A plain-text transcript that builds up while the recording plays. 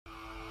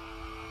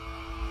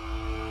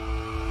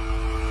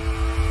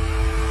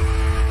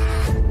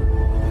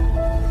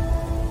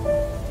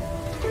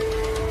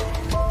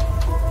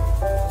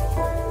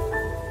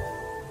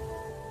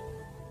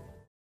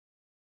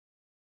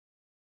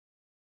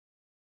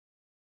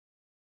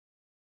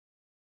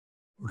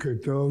אוקיי,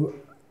 טוב.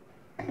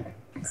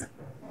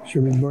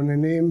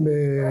 כשמתבוננים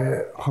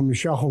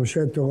בחמישה חומשי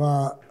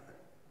תורה,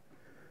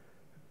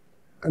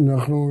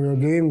 אנחנו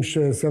יודעים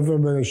שספר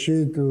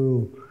בראשית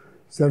הוא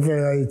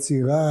ספר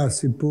היצירה,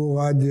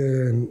 סיפור עד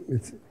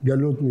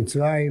גלות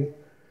מצרים,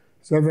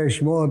 ספר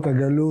שמות,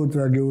 הגלות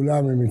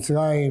והגאולה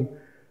ממצרים,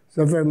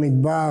 ספר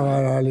מדבר,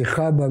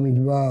 ההליכה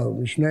במדבר,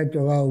 משנה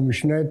תורה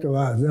ומשנה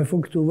תורה. זה איפה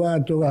כתובה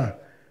התורה?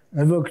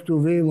 איפה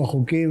כתובים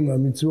החוקים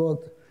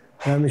והמצוות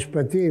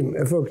והמשפטים?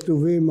 איפה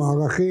כתובים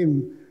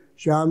הערכים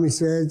שעם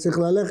ישראל צריך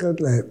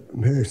ללכת להם?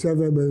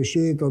 בספר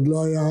בראשית עוד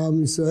לא היה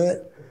עם ישראל.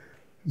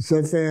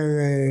 בספר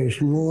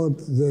שמות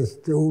זה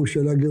תיאור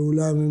של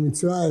הגאולה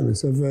ממצרים,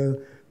 בספר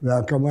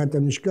והקמת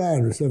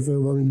המשכן, בספר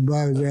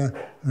במדבר זה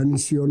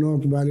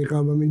הניסיונות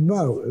בהליכה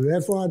במדבר.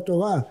 ואיפה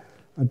התורה?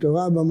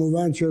 התורה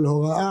במובן של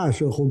הוראה,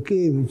 של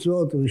חוקים,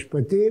 מצוות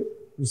ומשפטים,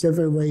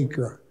 בספר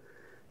ויקרא.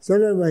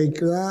 ספר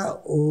ויקרא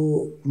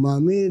הוא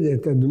מעמיד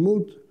את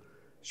הדמות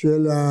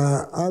של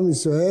עם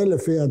ישראל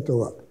לפי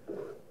התורה.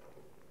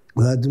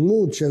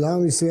 והדמות של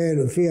עם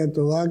ישראל לפי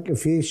התורה,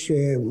 כפי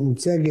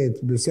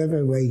שמוצגת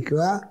בספר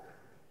ויקרא,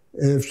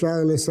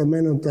 אפשר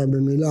לסמן אותה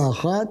במילה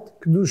אחת,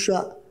 קדושה.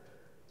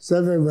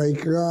 ספר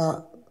ויקרא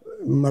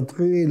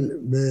מתחיל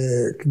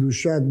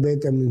בקדושת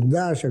בית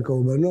המקדש,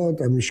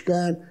 הקורבנות,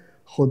 המשכן,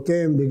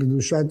 חותם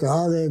בקדושת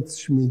הארץ,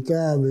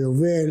 שמיטה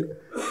ויובל,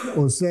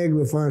 עוסק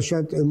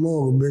בפרשת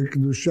אמור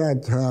בקדושת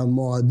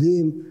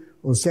המועדים,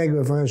 עוסק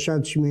בפרשת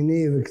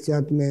שמיני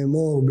וקצת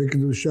מאמור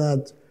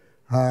בקדושת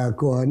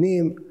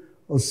הכהנים,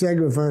 עוסק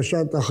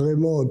בפרשת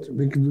החרמות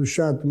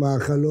בקדושת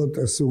מאכלות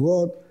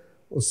אסורות,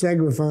 עוסק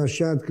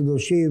בפרשת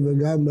קדושים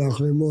וגם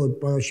בהחרמות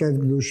פרשת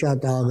קדושת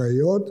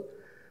העריות,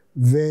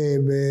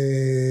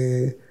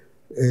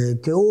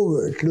 ובתיאור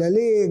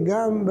כללי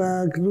גם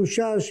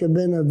בקדושה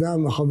שבין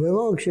אדם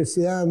לחברו,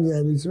 כשסיים זה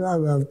המצווה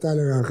ואהבת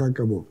לרעך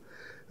כמוך.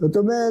 זאת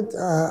אומרת,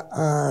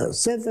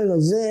 הספר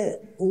הזה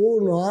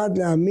הוא נועד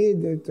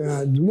להעמיד את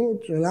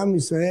הדמות של עם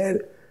ישראל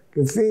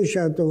כפי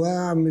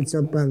שהתורה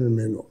מצפה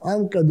ממנו.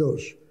 עם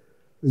קדוש,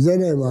 וזה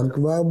נאמר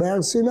כבר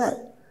בהר סיני.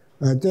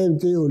 ואתם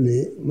תהיו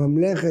לי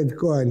ממלכת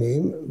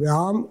כהנים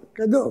ועם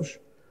קדוש.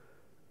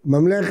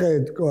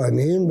 ממלכת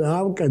כהנים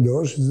ועם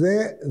קדוש,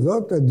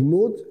 זאת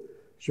הדמות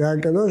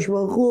שהקדוש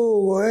ברוך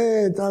הוא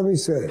רואה את עם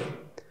ישראל.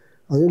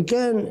 אז אם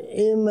כן,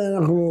 אם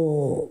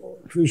אנחנו,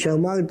 כפי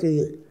שאמרתי,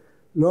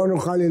 לא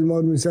נוכל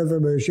ללמוד מספר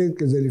בראשית,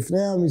 כי זה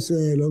לפני עם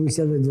ישראל, לא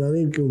מספר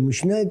דברים, כי הוא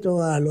משנה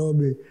תורה, לא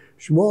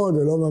בשמות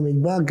ולא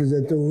במדבר, כי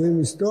זה תיאורים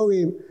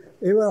היסטוריים.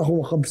 אם אנחנו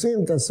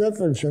מחפשים את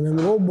הספר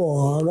שנאמרו בו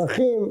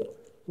הערכים,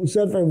 הוא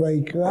ספר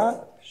ויקרא,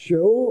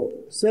 שהוא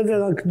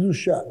ספר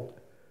הקדושה.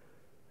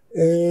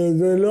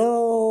 זה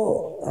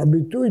לא,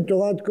 הביטוי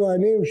תורת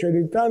כהנים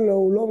שניתן לו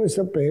הוא לא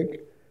מספק,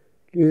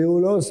 כי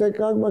הוא לא עוסק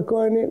רק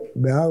בכהנים.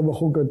 בהר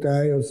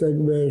בחוקותיי עוסק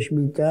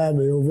בשמיטה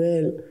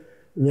ויובל,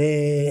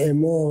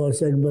 ואמור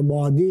עוסק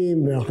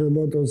במועדים,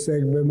 והחרמות עוסק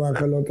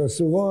במאכלות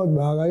אסורות,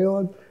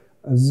 בעריות.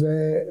 אז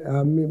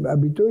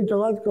הביטוי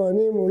תורת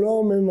כהנים הוא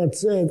לא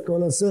ממצה את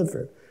כל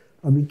הספר.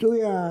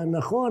 הביטוי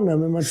הנכון,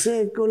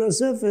 הממצה את כל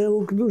הספר,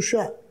 הוא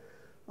קדושה.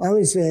 עם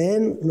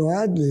ישראל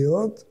נועד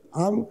להיות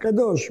עם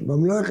קדוש,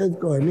 ממלכת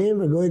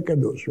כהנים וגוי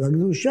קדוש.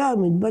 והקדושה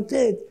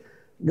מתבטאת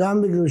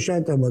גם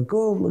בקדושת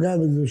המקום,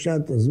 גם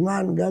בקדושת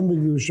הזמן, גם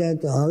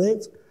בקדושת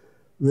הארץ,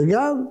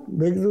 וגם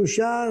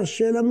בקדושה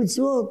של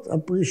המצוות.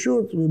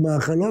 הפרישות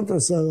ממאכלות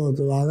אסורות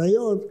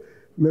ועריות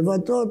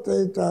מבטאות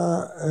את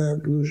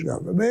הקדושה.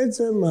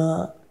 ובעצם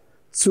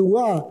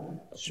הצורה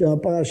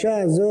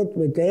שהפרשה הזאת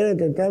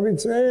מתארת את עם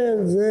ישראל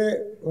זה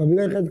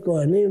ממלכת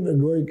כהנים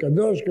וגוי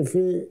קדוש,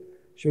 כפי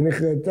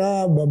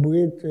שנחרטה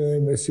בברית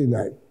בסיני.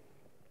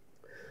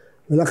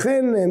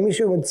 ולכן מי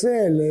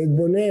שרוצה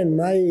להתבונן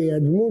מהי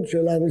הדמות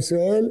של עם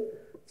ישראל,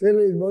 צריך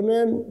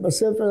להתבונן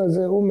בספר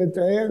הזה. הוא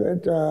מתאר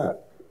את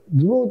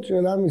הדמות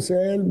של עם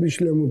ישראל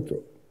בשלמותו.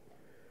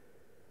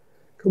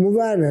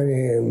 כמובן,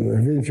 אני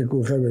מבין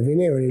שכולכם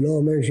מבינים, אני לא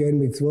אומר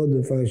שאין מצוות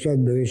בפרשת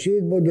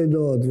בראשית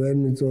בודדות,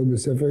 ואין מצוות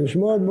בספר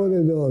שמות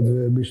בודדות,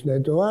 ובשני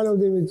תורה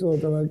לומדים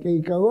מצוות, אבל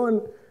כעיקרון,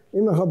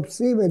 אם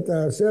מחפשים את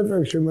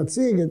הספר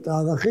שמציג את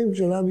הערכים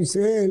של עם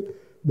ישראל,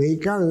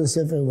 בעיקר זה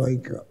ספר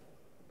ויקרא.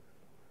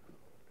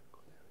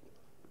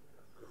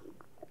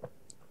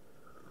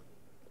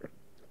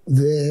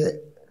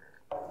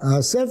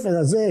 והספר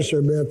הזה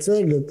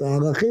שמייצג את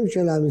הערכים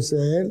של עם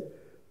ישראל,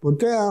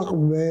 פותח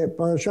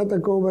בפרשת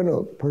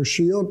הקורבנות,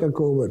 פרשיות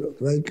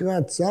הקורבנות,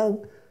 ויקרא צו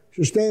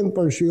ששתיהן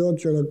פרשיות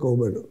של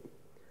הקורבנות.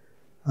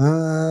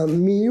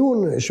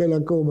 המיון של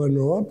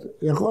הקורבנות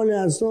יכול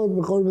להיעשות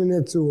בכל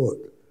מיני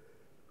צורות.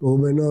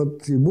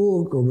 קורבנות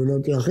ציבור,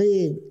 קורבנות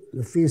יחיד,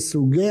 לפי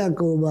סוגי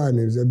הקורבן,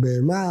 אם זה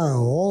בהמה או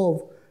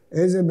עוף,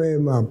 איזה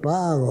בהמה,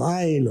 פר או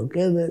עיל או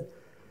כבד,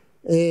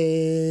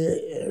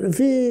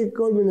 לפי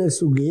כל מיני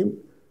סוגים.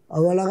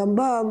 אבל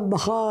הרמב"ם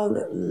בחר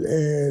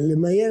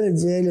למיין את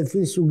זה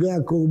לפי סוגי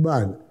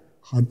הקורבן,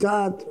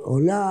 חטאת,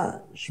 עולה,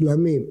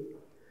 שלמים,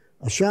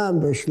 אשם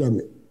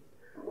ושלמים.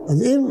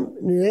 אז אם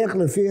נלך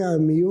לפי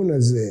המיון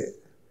הזה,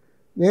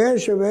 נראה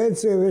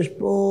שבעצם יש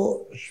פה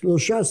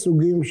 3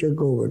 סוגים של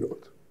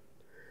קורבנות.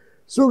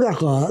 סוג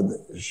אחד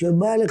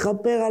שבא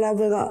לכפר על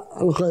עבירה,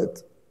 על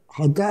חטא,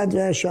 חטאת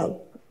ואשם,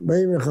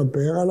 באים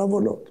לכפר על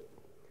עוונות.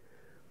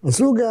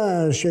 הסוג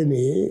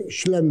השני,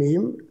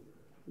 שלמים,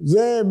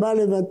 זה בא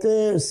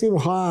לבטא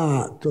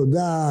שמחה,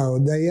 תודה,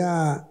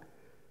 הודיה,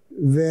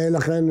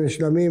 ולכן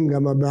שלמים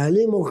גם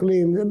הבעלים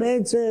אוכלים, זה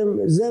בעצם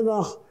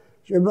זבח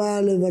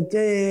שבא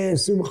לבטא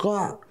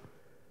שמחה.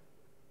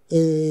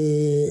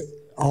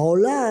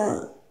 העולה,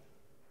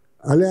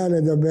 עליה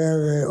נדבר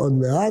עוד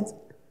מעט,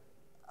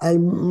 על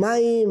מה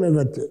היא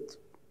מבטאת.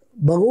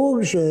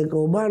 ברור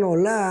שקורבן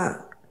עולה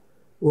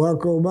הוא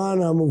הקורבן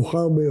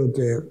המובחר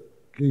ביותר,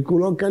 כי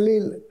כולו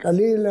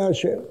קליל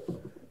להשם.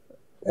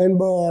 אין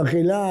בו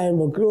אכילה, אין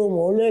בו כלום,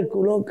 עולה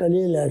כולו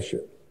קליל להשם.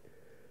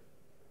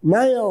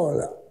 מהי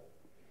העולה?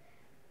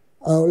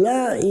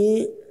 העולה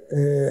היא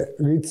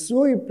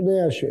ריצוי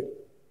פני השם.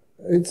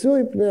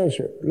 ריצוי פני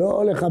השם.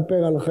 לא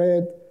לכפר על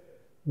חטא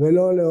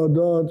ולא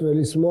להודות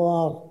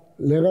ולשמוח,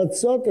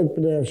 לרצות את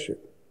פני השם.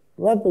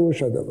 מה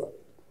פירוש הדבר?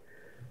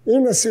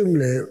 אם נשים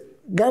לב,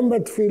 גם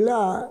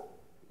בתפילה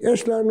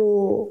יש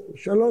לנו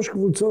 3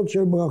 קבוצות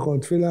של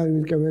ברכות. תפילה אני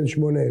מתכוון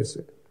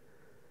 18.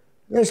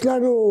 יש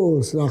לנו,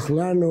 סלח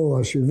לנו,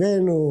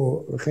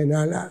 השיבנו וכן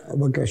הלאה,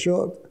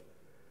 הבקשות,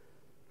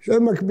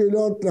 שהן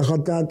מקבילות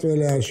לחטאת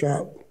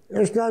ולאשם.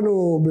 יש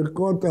לנו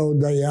ברכות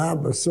ההודיה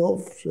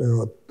בסוף,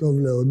 שטוב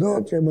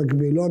להודות, שהן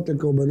מקבילות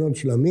לקורבנות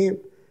שלמים.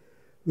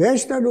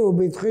 ויש לנו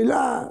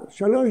בתחילה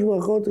 3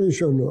 ברכות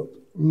ראשונות.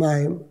 מה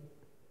הן?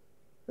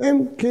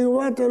 הן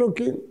קרבת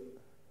אלוקים.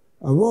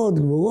 אבות,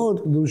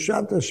 גבורות,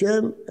 קדושת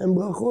השם, הן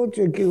ברכות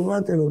של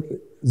קרבת אלוקים.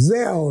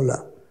 זה העולה.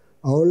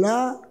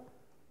 העולה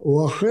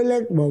הוא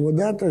החלק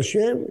בעבודת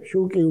השם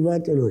שהוא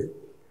קרבת אלוהים.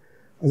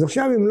 אז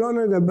עכשיו אם לא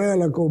נדבר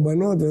על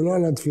הקורבנות ולא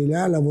על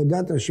התפילה, על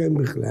עבודת השם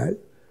בכלל,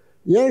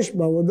 יש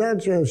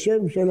בעבודת של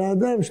השם של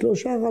האדם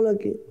 3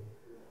 חלקים.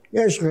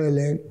 יש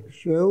חלק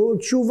שהוא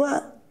תשובה,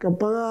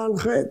 כפרה על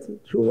חטא,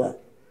 תשובה.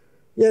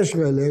 יש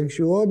חלק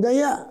שהוא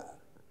הודיה.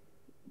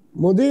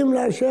 מודים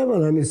להשם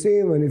על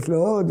הניסים,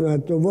 הנפלאות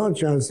והטובות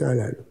שעשה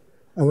לנו.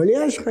 אבל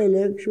יש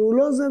חלק שהוא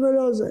לא זה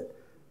ולא זה.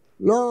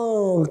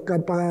 לא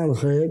כפרה על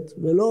חטא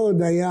ולא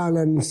הודיה על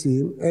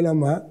הניסים, אלא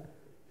מה?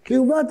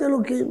 קרבת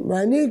אלוקים.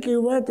 ואני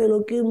קרבת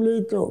אלוקים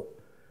לאיתו.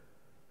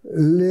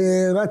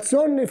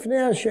 לרצון לפני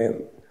השם.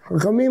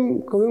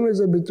 חכמים קוראים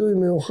לזה ביטוי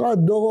מיוחד,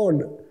 דורון.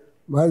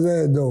 מה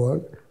זה דורון?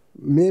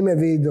 מי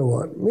מביא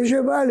דורון? מי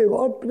שבא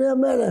לראות פני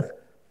המלך.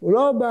 הוא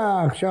לא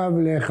בא עכשיו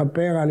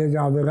לכפר על איזה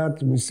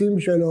עבירת מיסים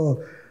שלו,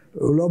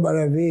 הוא לא בא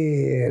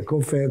להביא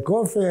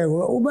כופר,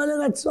 הוא בא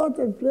לרצות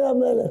את פני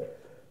המלך.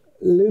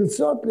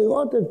 לרצות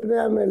לראות את פני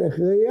המלך,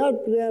 ראיית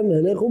פני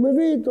המלך, הוא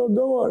מביא איתו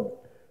דורון.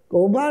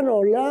 קורבן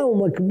עולה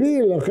הוא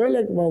מקביל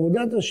לחלק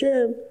בעבודת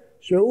השם,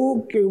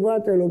 שהוא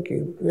קרבת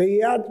אלוקים,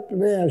 ראיית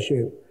פני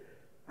השם.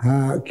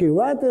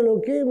 הקרבת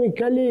אלוקים היא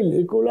כליל,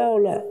 היא כולה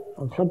עולה.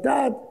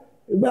 החטאת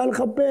היא באה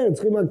לכפר,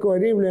 צריכים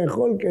הכהנים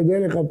לאכול כדי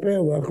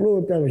לכפר, ואכלו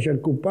אותם אשר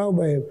כופר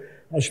בהם.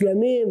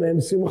 השלמים הם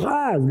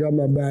שמחה, אז גם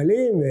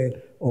הבעלים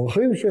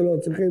ואורחים שלו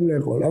צריכים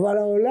לאכול. אבל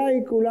העולה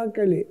היא כולה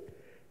כליל.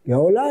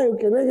 העולה היא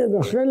כנגד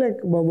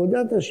החלק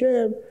בעבודת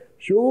השם,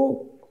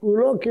 שהוא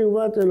כולו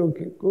קרבת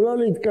אלוקים, כולו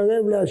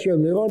להתקרב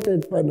להשם, לראות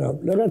את פניו,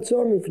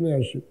 לרצון לפני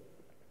השם.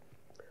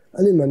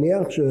 אני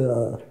מניח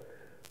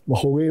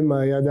שהבחורים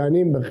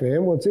הידענים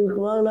בכם רוצים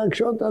כבר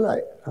להקשות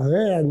עליי.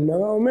 הרי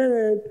הגמרא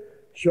אומרת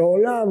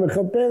שעולה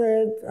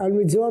מכפרת על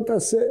מצוות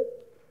עשה.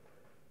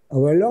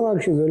 אבל לא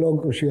רק שזה לא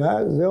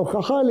קושיה, זה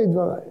הוכחה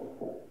לדבריי.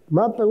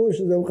 מה פירוש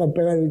שזה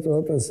מכפר על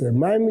מצוות עשה?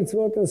 מה הם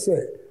מצוות עשה?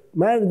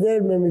 מה ההבדל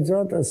בין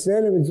מצוות עשה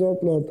למצוות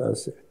לא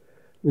תעשה?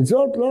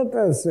 מצוות לא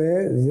תעשה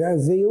זה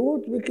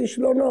הזהירות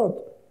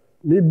מכישלונות,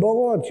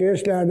 מבורות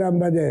שיש לאדם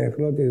בדרך.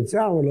 לא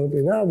תרצח ולא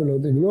תנאף ולא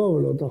תגנוב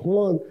ולא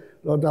תחמוד,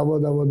 לא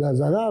תעבוד עבודה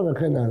זרה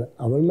וכן הלאה.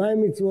 אבל מה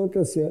הם מצוות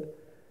עשה?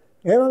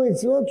 הם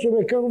המצוות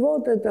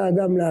שמקרבות את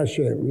האדם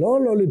להשם.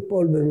 לא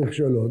ליפול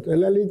במכשלות,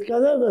 אלא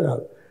להתקרב אליו.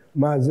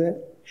 מה זה?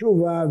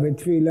 תשובה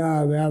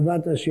ותפילה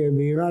ואהבת השם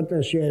ויראת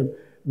השם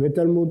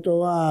ותלמוד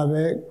תורה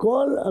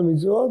וכל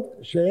המצוות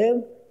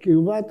שהן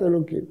קרבת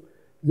אלוקים.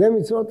 זה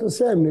מצוות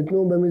עשה, הם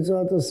ניתנו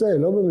במצוות עשה,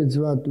 לא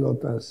במצוות לא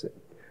תעשה.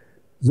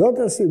 זאת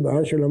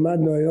הסיבה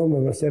שלמדנו היום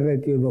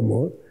במסכת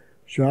יבמות,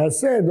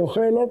 שהעשה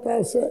דוחה לא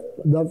תעשה,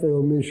 בדף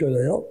היומי של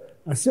היום,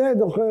 עשה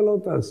דוחה לא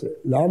תעשה.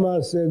 למה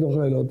עשה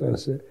דוחה לא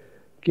תעשה?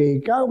 כי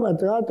עיקר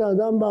מטרת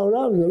האדם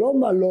בעולם זה לא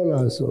מה לא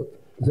לעשות,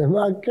 זה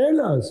מה כן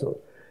לעשות.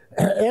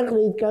 איך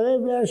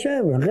להתקרב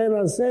להשם, לכן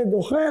עשה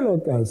דוחה לא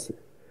תעשה.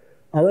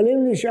 אבל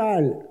אם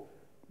נשאל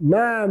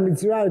מה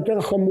המצווה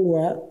יותר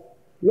חמורה,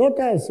 לא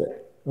תעשה.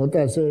 לא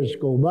תעשה, יש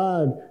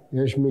קורבן,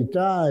 יש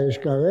מיטה, יש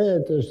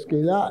כרת, יש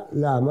סקילה.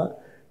 למה?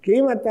 כי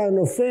אם אתה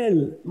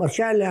נופל,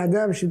 משל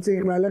לאדם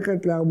שצריך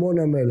ללכת לארמון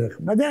המלך,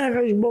 בדרך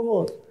יש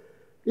בורות.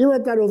 אם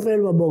אתה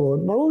נופל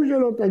בבורות, ברור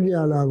שלא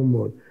תגיע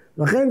לארמון.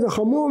 לכן זה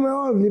חמור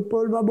מאוד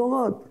ליפול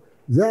בבורות.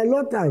 זה לא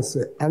תעשה,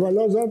 אבל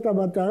לא זאת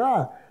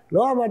המטרה.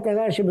 לא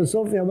המטרה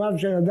שבסוף ימיו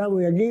של אדם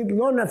הוא יגיד,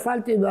 לא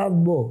נפלתי באף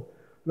בור.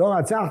 לא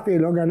רצחתי,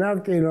 לא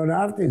גנבתי, לא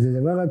נאבתי, זה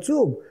דבר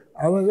עצום,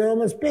 אבל זה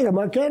לא מספיק.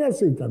 מה כן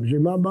עשית?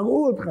 בשביל מה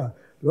בראו אותך?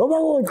 לא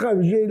בראו אותך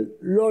בשביל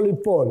לא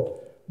ליפול,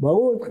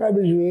 בראו אותך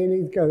בשביל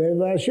להתקרב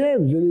בהשם,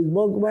 בשביל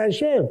לדבוק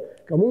בהשם.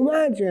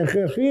 כמובן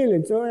שהכרחי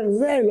לצורך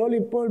זה לא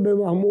ליפול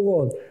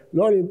במהמורות,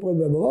 לא ליפול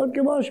במהמורות,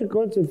 כמו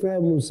שכל ספרי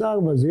המוסר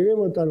מזהירים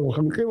אותנו,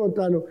 מחנכים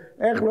אותנו,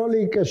 איך לא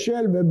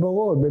להיכשל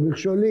בבורות,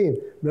 במכשולים,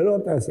 ולא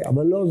תעשה.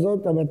 אבל לא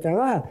זאת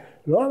המטרה,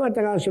 לא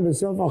המטרה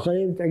שבסוף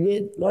החיים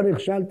תגיד, לא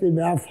נכשלתי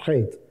באף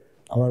חטא.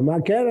 אבל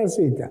מה כן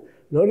עשית?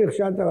 לא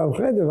נכשלת באף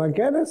חטא, אבל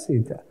כן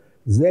עשית.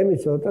 זה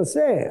מצוות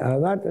עשה,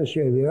 אהבת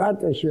השם,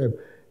 יראת השם,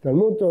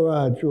 תלמוד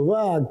תורה,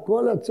 תשובה,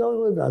 כל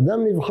הצורך,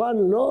 אדם נבחן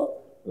לא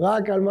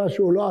רק על מה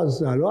שהוא לא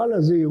עשה, לא על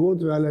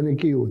הזהירות ועל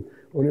הנקיות.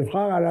 הוא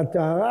נבחר על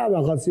הטהרה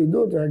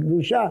והחסידות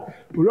והקדושה.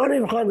 הוא לא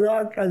נבחר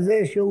רק על זה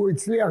שהוא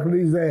הצליח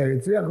להיזהר,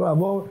 הצליח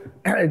לעבור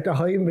את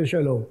החיים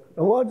בשלום.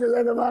 למרות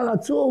שזה דבר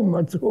עצום,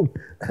 עצום,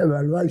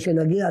 והלוואי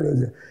שנגיע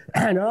לזה.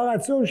 דבר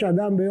עצום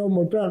שאדם ביום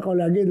מותו יכול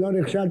להגיד, לא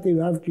נכשלתי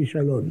באף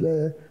כישלון.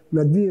 זה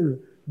נדיר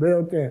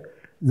ביותר.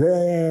 זה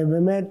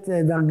באמת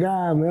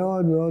דרגה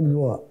מאוד מאוד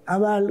גבוהה.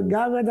 אבל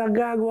גם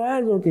הדרגה הגבוהה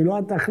הזאת היא לא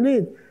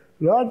התכלית.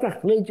 לא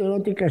התכלית שלא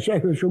תיכשל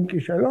בשום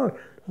כישלון,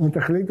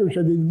 התכלית הוא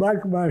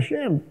שתדבק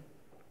בהשם.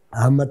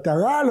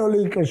 המטרה לא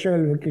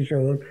להיכשל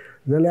בכישלון,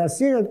 זה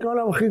להסיר את כל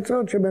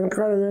המחיצות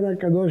שבינך לבין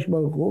הקדוש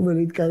ברוך הוא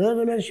ולהתקרב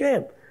אל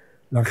השם.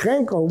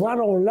 לכן קורבן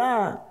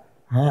עולה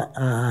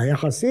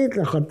היחסית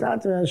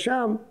לחטאת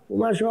והאשם הוא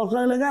משהו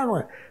אחר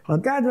לגמרי.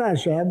 חטאת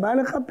והאשם בא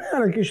לכפר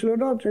על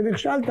הכישלונות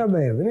שנכשלת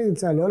בהם,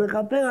 ונרצה לא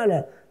לכפר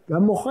עליה. אתה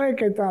מוחק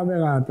את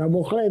העבירה, אתה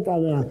מוחק את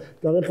העבירה,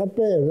 אתה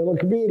מכפר, זה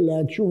מקביל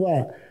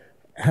לתשובה.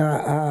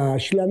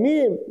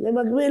 השלמים זה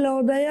מקביל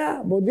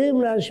להודיה,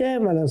 מודים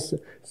להשם על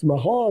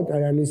השמחות,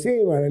 על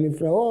הניסים, על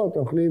הנפלאות,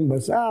 אוכלים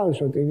בשר,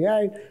 שותים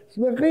יין,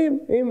 שמחים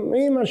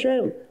עם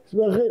השם,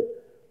 שמחים.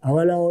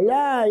 אבל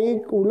העולה היא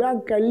כולה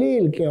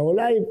כליל, כי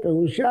העולה היא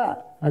פירושה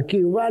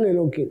הקרבה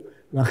לאלוקים.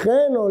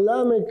 לכן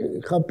עולה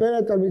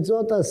מכפרת על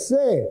מצוות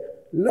עשה.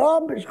 לא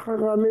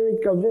חכמים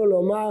התכוונו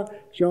לומר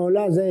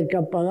שהעולה זה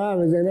כפרה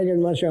וזה נגד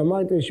מה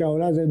שאמרתי,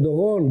 שהעולה זה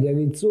דורון, זה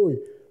ריצוי.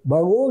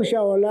 ברור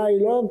שהעולה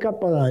היא לא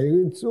כפרה, היא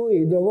ריצוי,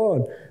 היא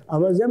דורון.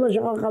 אבל זה מה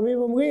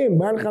שחכמים אומרים,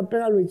 בא לכפר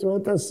על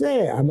מצוות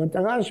עשה.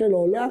 המטרה של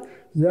עולה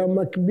זה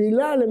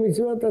המקבילה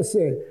למצוות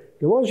עשה.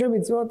 כמו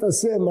שמצוות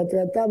עשה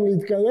מטרתם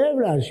להתקרב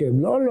להשם,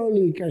 לא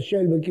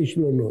להיכשל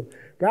בכישלונות.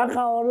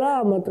 ככה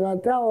עולה,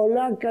 מטרתה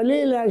עולה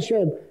כליל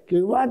להשם,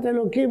 קרבת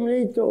אלוקים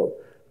לאיתו.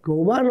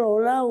 קורבן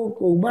העולה הוא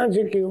קורבן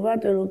של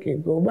קרבת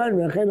אלוקים. קורבן,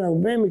 ולכן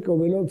הרבה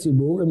מקורבנות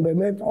ציבור הם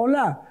באמת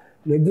עולה,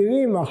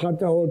 נדירים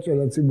מהחטאות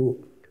של הציבור.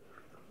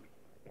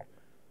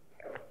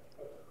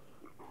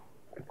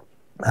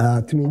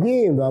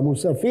 התמידים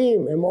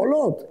והמוספים הם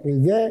עולות,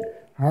 וזה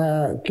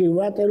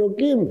הקרבת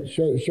אלוקים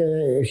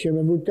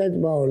שמבוטאת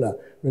בעולה.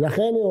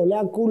 ולכן היא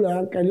עולה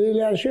כולה כליל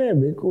להשם,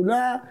 היא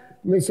כולה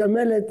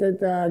מסמלת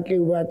את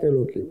הקרבת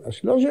אלוקים.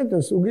 השלושת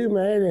הסוגים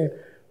האלה,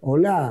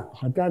 עולה,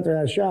 חטאת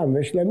והאשם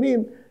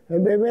ושלמים,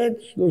 הם באמת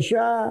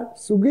שלושה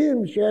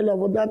סוגים של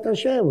עבודת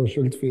השם, או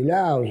של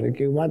תפילה, או של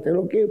קרבת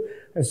אלוקים.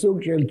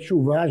 הסוג של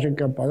תשובה, של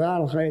כפרה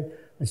על חטא,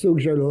 הסוג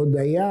של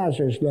הודיה,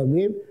 של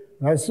שלמים,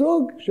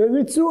 והסוג של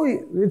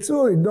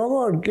ריצוי,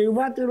 דורון,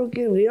 קרבת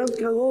אלוקים, להיות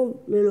קרוב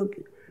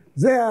לאלוקים.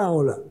 זה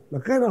העולה.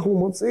 לכן אנחנו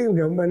מוצאים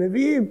גם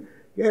בנביאים,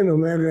 כן,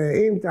 אומר,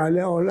 אם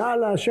תעלה עולה,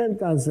 להשם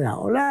תעשה.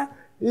 העולה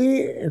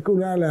היא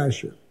כולה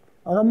להשם.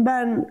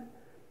 הרמב"ן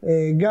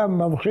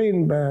גם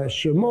מבחין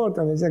בשמות,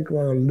 אבל זה כבר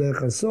על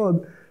דרך הסוד,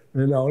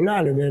 בין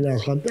העולה לבין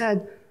החטאת,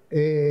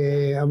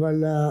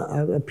 אבל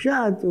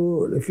הפשט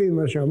הוא, לפי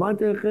מה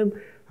שאמרתי לכם,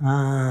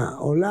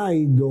 העולה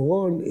היא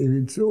דורון, היא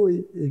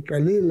ריצוי, היא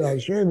כליל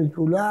להשם, היא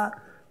כולה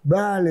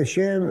באה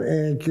לשם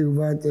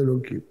קרבת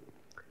אלוקים.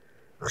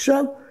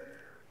 עכשיו,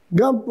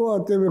 גם פה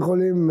אתם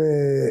יכולים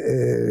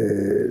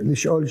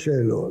לשאול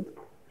שאלות,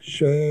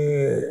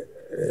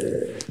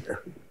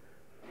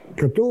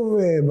 שכתוב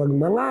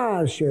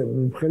בגמרא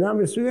שמבחינה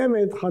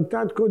מסוימת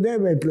חטאת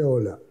קודמת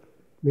לעולה,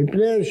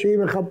 מפני שהיא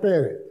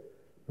מכפרת.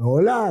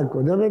 העולה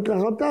קודמת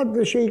לחטאת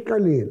ושהיא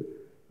כליל.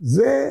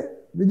 זה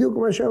בדיוק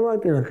מה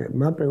שאמרתי לכם,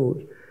 מה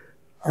הפירוש?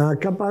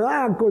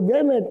 הכפרה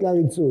הקודמת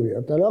לריצוי,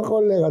 אתה לא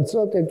יכול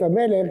לרצות את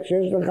המלך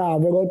כשיש לך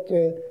עבירות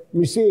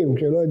מיסים,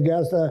 כשלא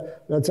התגייסת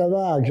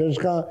לצבא, כשיש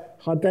לך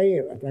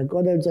חטאים, אתה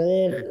קודם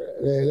צריך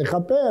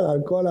לכפר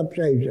על כל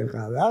הפשעים שלך,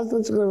 ואז אתה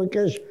צריך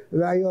לבקש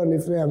רעיון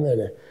לפני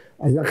המלך.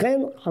 אז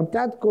לכן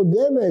חטאת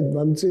קודמת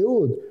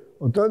במציאות,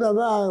 אותו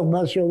דבר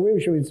מה שאומרים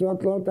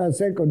שמצוות לא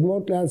תעשה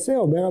קודמות לעשה,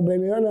 אומר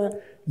רבנו יונה,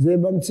 זה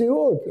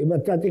במציאות. אם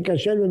אתה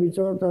תיכשל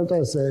במצוות לא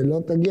תעשה, לא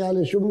תגיע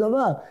לשום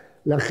דבר.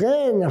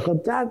 לכן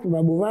החטאת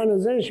במובן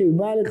הזה שהיא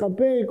באה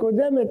לכפר היא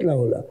קודמת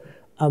לעולה.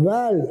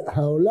 אבל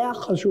העולה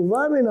חשובה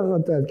מן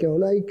החטאת, כי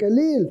העולה היא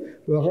כליל,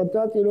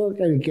 והחטאת היא לא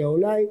כליל, כי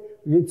העולה היא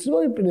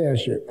ריצוי פני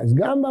השם. אז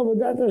גם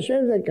בעבודת השם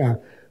זה כך.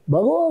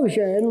 ברור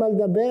שאין מה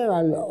לדבר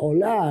על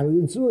עולה, על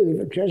ריצוי,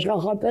 כשיש לך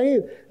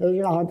חטאים, אתה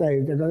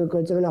קודם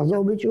כל צריך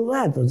לחזור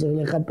בתשובה, אתה צריך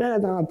לכפר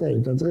את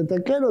החטאים, אתה צריך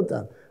לתקן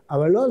אותם,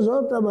 אבל לא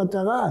זאת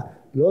המטרה.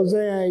 לא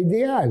זה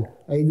האידיאל.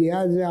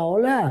 האידיאל זה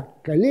העולה,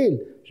 כליל,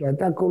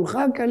 שאתה כולך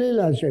כליל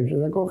להשם,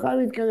 שאתה כולך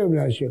מתקרב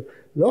להשם.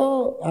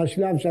 לא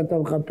השלב שאתה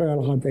מכפר על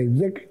חטאים,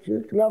 זה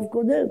שלב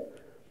קודם.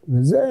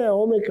 וזה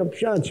עומק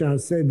הפשט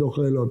שעשה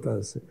דוחה לא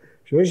תעשה.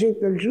 כשיש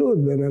התנגשות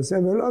בין עשה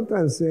ולא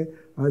תעשה,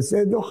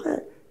 עשה דוחה.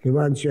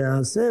 כיוון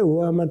שהעשה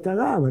הוא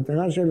המטרה,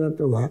 המטרה של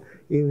התורה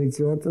היא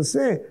מצוות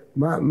עשה.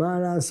 מה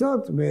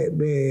לעשות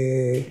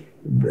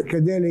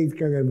כדי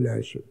להתקרב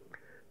להשם.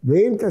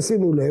 ואם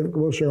תשימו לב,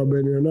 כמו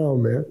שרבן יונה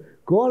אומר,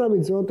 כל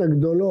המצוות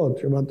הגדולות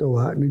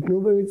שבתורה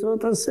ניתנו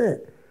במצוות עשה.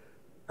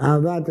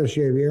 אהבת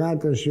השם,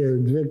 יראת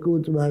השם,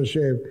 דבקות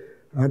בהשם,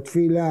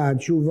 התפילה,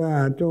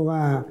 התשובה,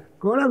 התורה,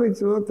 כל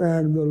המצוות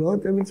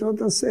הגדולות הן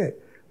מצוות עשה.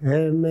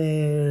 הן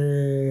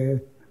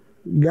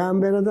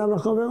גם בין אדם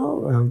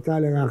לחברו, אהבת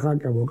לרעך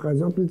כמוך,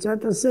 זאת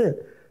מצוות עשה.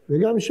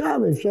 וגם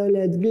שם אפשר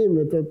להדגים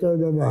את אותו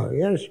דבר.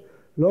 יש,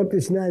 לא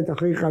תשנא את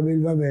אחיך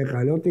בלבביך,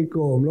 לא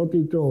תקום, לא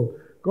תיטור.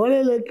 כל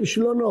אלה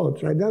כישלונות,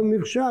 שהאדם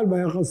נכשל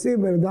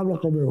ביחסים בין אדם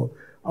לחברו.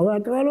 אבל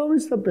התורה לא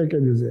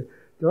מסתפקת בזה.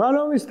 התורה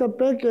לא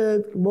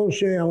מסתפקת כמו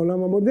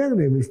שהעולם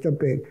המודרני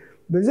מסתפק.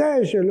 בזה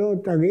שלא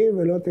תריב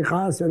ולא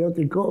תכעס ולא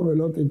תקום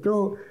ולא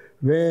תיטור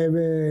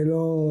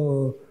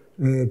ולא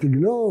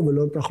תגנוב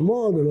ולא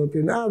תחמוד ולא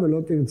תנאם ולא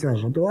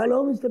תרצח. התורה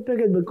לא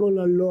מסתפקת בכל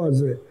הלא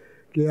הזה.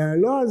 כי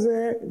הלא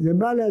הזה זה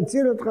בא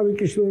להציל אותך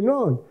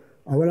מכישלונות.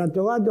 אבל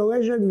התורה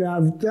דורשת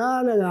ואהבת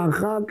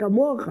לרעך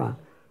כמוך.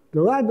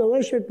 התורה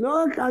דורשת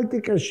לא רק אל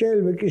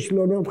תיכשל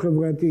בכישלונות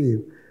חברתיים,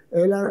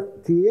 אלא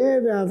תהיה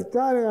ואהבת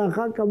לרעך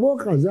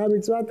כמוך, זה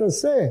המצוות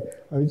עשה.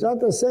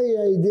 המצוות עשה היא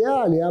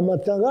האידיאל, היא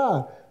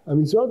המטרה.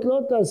 המצוות לא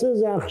תעשה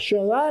זה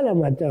הכשרה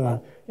למטרה.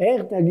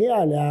 איך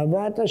תגיע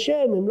לאהבת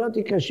השם אם לא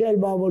תיכשל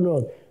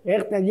בעוונות?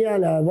 איך תגיע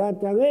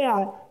לאהבת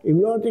הרע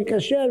אם לא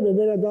תיכשל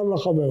בבין אדם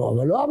לחברו?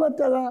 אבל לא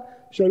המטרה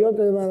שלא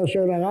תדבר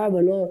אשר לרע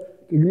ולא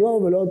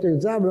תגנוב ולא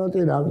תרצה ולא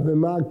תנאם.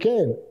 ומה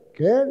כן?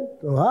 כן?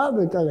 תאהב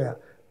את הרע.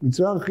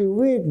 מצווה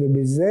חיובית,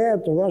 ובזה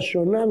התורה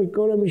שונה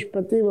מכל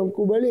המשפטים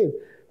המקובלים.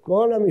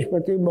 כל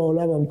המשפטים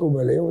בעולם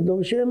המקובלים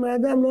דורשים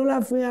מהאדם לא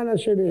להפריע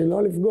לשני,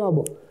 לא לפגוע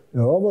בו.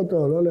 לאהוב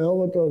אותו, לא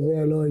לאהוב אותו,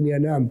 זה לא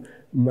עניינם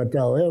אם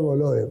אתה אוהב או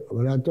לא אוהב.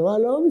 אבל התורה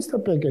לא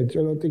מסתפקת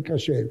שלא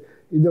תיכשל.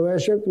 היא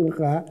דורשת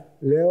ממך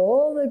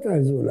לאהוב את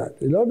הזולת.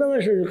 היא לא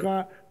דורשת ממך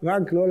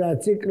רק לא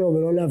להציק לו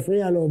ולא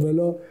להפריע לו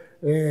ולא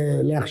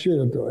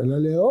להכשיל אותו, אלא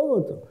לאהוב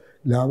אותו.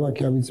 למה?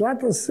 כי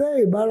המצוות עשה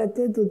היא באה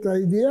לתת את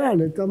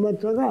האידיאל, את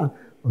המטרה.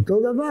 אותו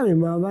דבר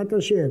עם אהבת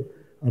השם.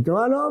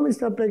 התורה לא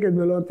מסתפקת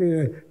ולא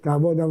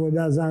תעבוד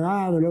עבודה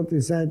זרה ולא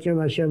תישא את שם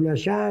השם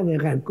לשווא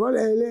וכן. כל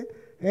אלה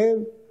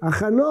הם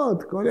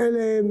הכנות, כל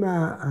אלה הם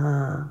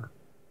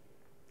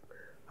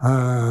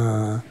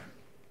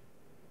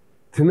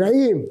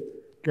התנאים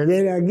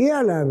כדי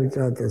להגיע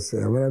למצוות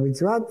עשה. אבל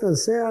המצוות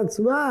עשה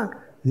עצמה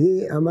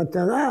היא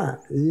המטרה,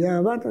 היא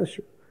אהבת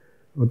השם.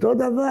 אותו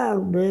דבר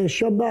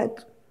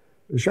בשבת.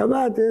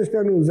 בשבת יש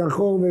לנו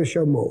זכור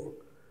ושמור.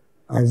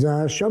 אז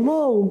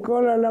השמור הוא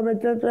כל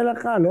הל"ט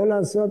מלאכה, לא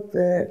לעשות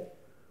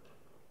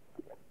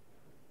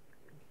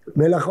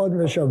מלאכות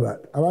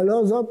בשבת. אבל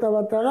לא זאת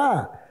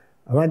המטרה.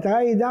 המטרה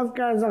היא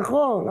דווקא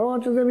הזכור,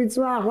 למרות שזה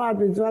מצווה אחת,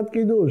 מצוות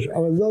קידוש.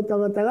 אבל זאת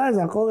המטרה,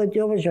 זכור את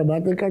יום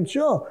השבת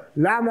לקדשו.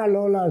 למה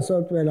לא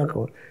לעשות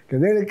מלאכות?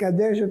 כדי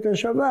לקדש את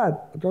השבת.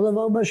 אותו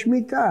דבר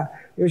בשמיטה.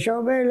 יש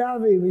הרבה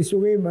לאווים,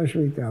 איסורים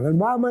בשמיטה. אבל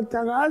מה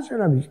המטרה של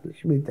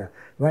השמיטה?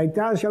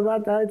 והייתה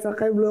השבת הארץ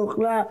לכם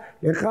לאוכלה,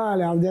 לך,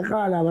 לעבדך,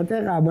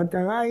 לאמתך.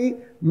 המטרה היא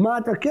מה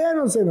אתה כן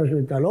עושה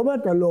בשמיטה, לא מה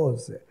אתה לא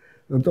עושה.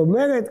 זאת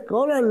אומרת,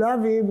 כל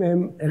הלאווים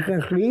הם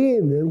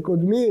הכרחיים, הם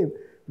קודמים.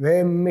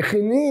 והם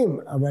מכינים,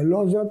 אבל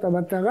לא זאת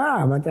המטרה,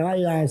 המטרה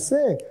היא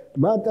העשה,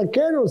 מה אתה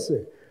כן עושה.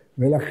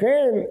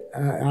 ולכן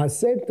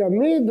העשה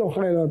תמיד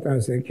דוחה לא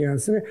תעשה, כי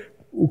העשה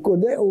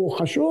הוא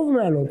חשוב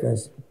מהלא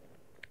תעשה.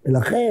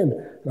 ולכן,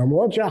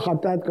 למרות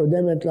שהחטאת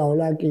קודמת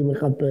לעולה כי היא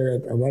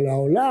מכפרת, אבל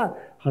העולה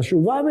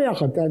חשובה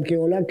מהחטאת כי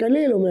עולה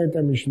כליל, אומרת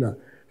המשנה.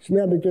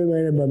 שני הביטויים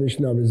האלה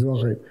במשנה,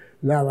 בזבחים.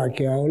 למה?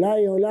 כי העולה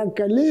היא עולה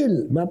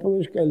כליל. מה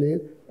פירוש כליל?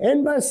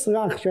 אין בה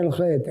סרח של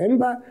חטא, אין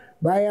בה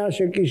בעיה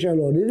של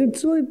כישלון. היא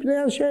ריצוי פני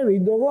השם,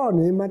 היא דורון,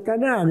 היא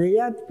מתנה,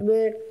 ראיית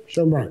פני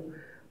שמיים.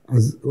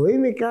 אז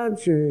רואים מכאן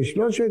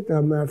ששלושת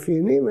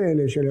המאפיינים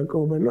האלה של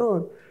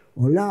הקורבנות,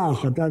 עולה,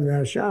 חטאת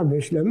ואשם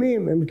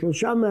ושלמים, הם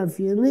שלושה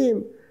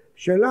מאפיינים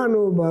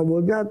שלנו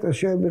בעבודת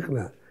השם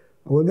בכלל.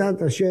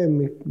 עבודת השם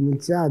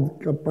מצד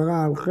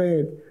כפרה על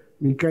חטא,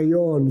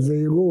 ניקיון,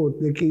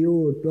 זהירות,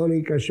 נקיות, לא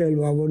להיכשל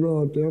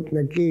בעוונות, להיות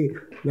נקי,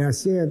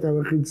 להסיר את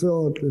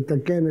המחיצות,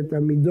 לתקן את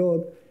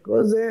המידות,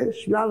 כל זה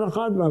שלב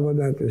אחד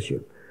בעבודת השם.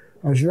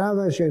 השלב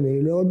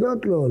השני,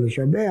 להודות לו,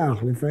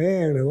 לשבח,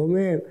 לפאר,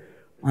 לרומם,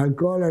 על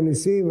כל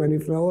הניסים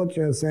והנפלאות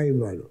שעשה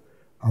עמנו.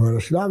 אבל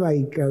השלב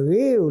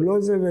העיקרי הוא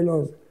לא זה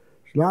ולא זה.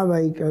 השלב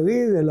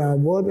העיקרי זה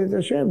לעבוד את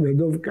השם,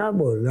 לדבקה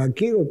בו,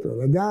 להכיר אותו,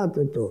 לדעת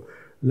אותו,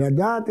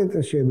 לדעת את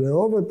השם,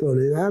 לאהוב אותו,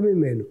 ליראה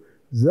ממנו.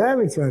 זה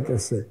מצוות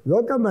עשה,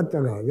 זאת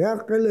המטרה, זה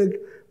החלק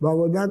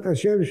בעבודת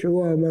השם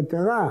שהוא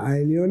המטרה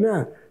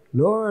העליונה,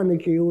 לא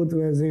הנקיות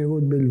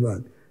והזהירות בלבד.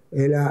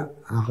 אלא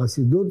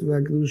החסידות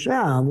והקדושה,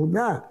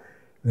 העבודה.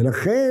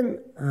 ולכן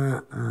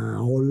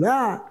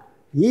העולה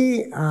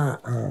היא,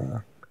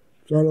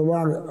 אפשר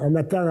לומר,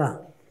 המטרה.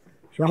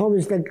 כשאנחנו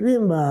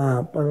מסתכלים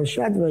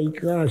בפרשת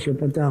ויקרא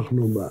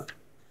שפתחנו בה,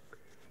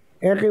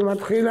 איך היא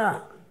מתחילה?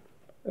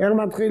 איך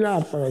מתחילה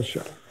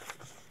הפרשה?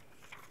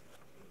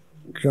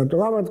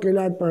 כשהתורה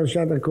מתחילה את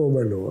פרשת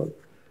הקורבנות,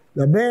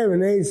 דבר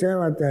בני ישראל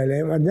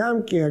ותעלם, אדם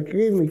כי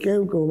יקריב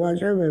מכם קורבן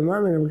שם ואימה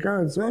מן הבקר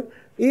הצאן,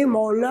 אם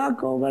עולה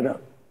קורבנות.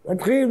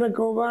 מתחיל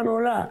בקורבן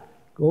עולה.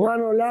 קורבן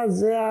עולה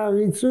זה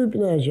הריצוי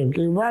פני השם,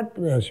 קרבת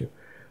פני השם.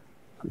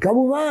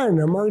 כמובן,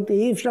 אמרתי,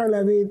 אי אפשר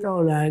להביא את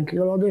העולה, כי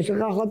עוד יש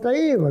לך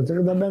חטאים, אז צריך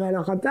לדבר על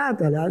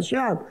החטאת, על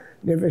האשם,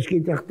 נפש כי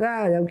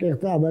תחתה, ים כי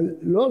תחתה, אבל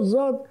לא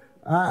זאת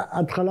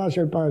ההתחלה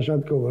של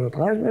פרשת קורבנות.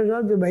 התחלה של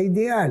פרשת זה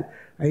באידיאל.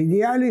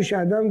 האידיאל היא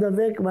שאדם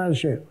דבק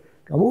בהשם.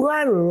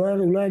 כמובן,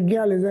 הוא לא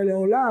יגיע לזה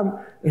לעולם,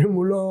 אם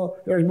הוא לא,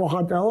 יש בו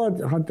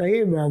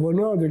חטאים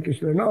ועוונות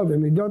וכישלונות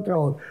ומידות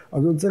רעות,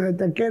 אז הוא צריך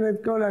לתקן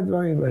את כל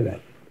הדברים האלה.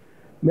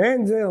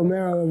 מעין זה אומר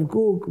הרב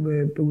קוק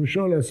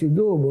בפירושו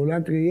לסידור,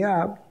 בעולת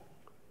ראייה,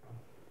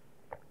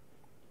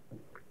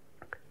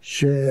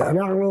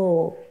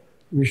 שאנחנו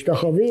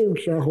משתחווים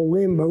כשאנחנו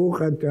אומרים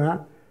ברוך אתה,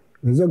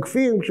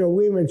 וזוקפים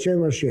כשאומרים את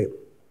שם השם.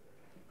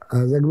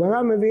 אז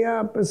הגמרא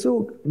מביאה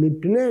פסוק,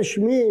 מפני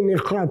שמי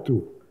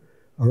נחתו,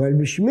 אבל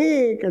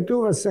בשמי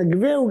כתוב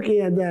הסגבהו כי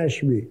ידע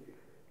שמי.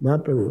 מה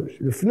הפירוש?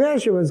 לפני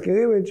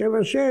שמזכירים את שם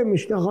השם,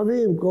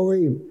 משתחווים,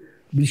 קוראים.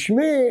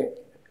 בשמי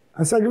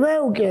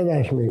הסגבהו כי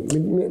ידע שמי,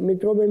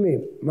 מתרוממים.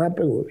 מה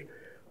הפירוש?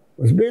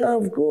 מסביר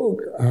הרב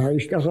קוק,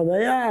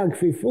 ההשתחוויה,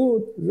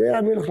 הכפיפות, זה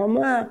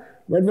המלחמה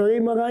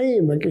בדברים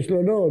הרעים,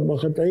 בכישלונות,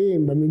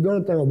 בחטאים,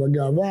 במידות הרע,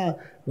 בגאווה,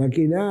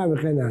 בקנאה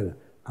וכן הלאה.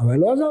 אבל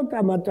לא זאת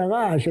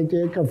המטרה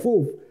שתהיה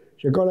כפוף,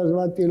 שכל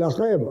הזמן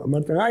תילחם.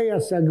 המטרה היא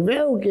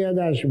הסגבהו כי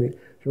ידע שמי.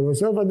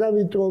 שבסוף אדם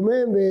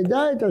יתרומם וידע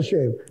את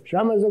השם,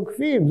 שם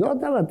זוקפים, זאת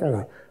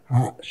המטרה.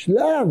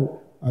 השלב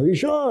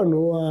הראשון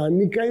הוא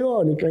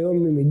הניקיון, ניקיון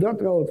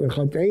ממידות רעות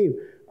וחטאים.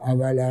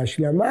 אבל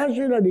ההשלמה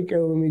של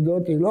הניקיון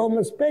במידות היא לא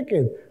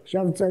מספקת.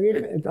 עכשיו צריך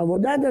את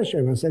עבודת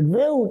השם,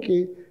 הסגבהו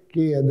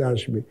כי ידע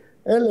שמי.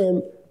 אלה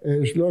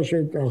הם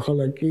שלושת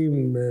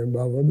החלקים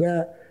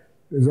בעבודה.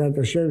 בעזרת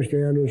השם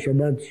שתהיה לנו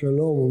שבת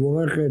שלום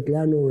ומבורכת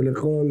לנו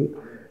ולכל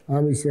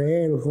עם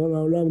ישראל, לכל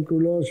העולם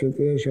כולו,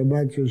 שתהיה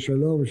שבת של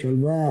שלום,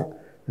 שלווה,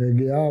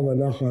 רגיעה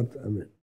ונחת. אמן.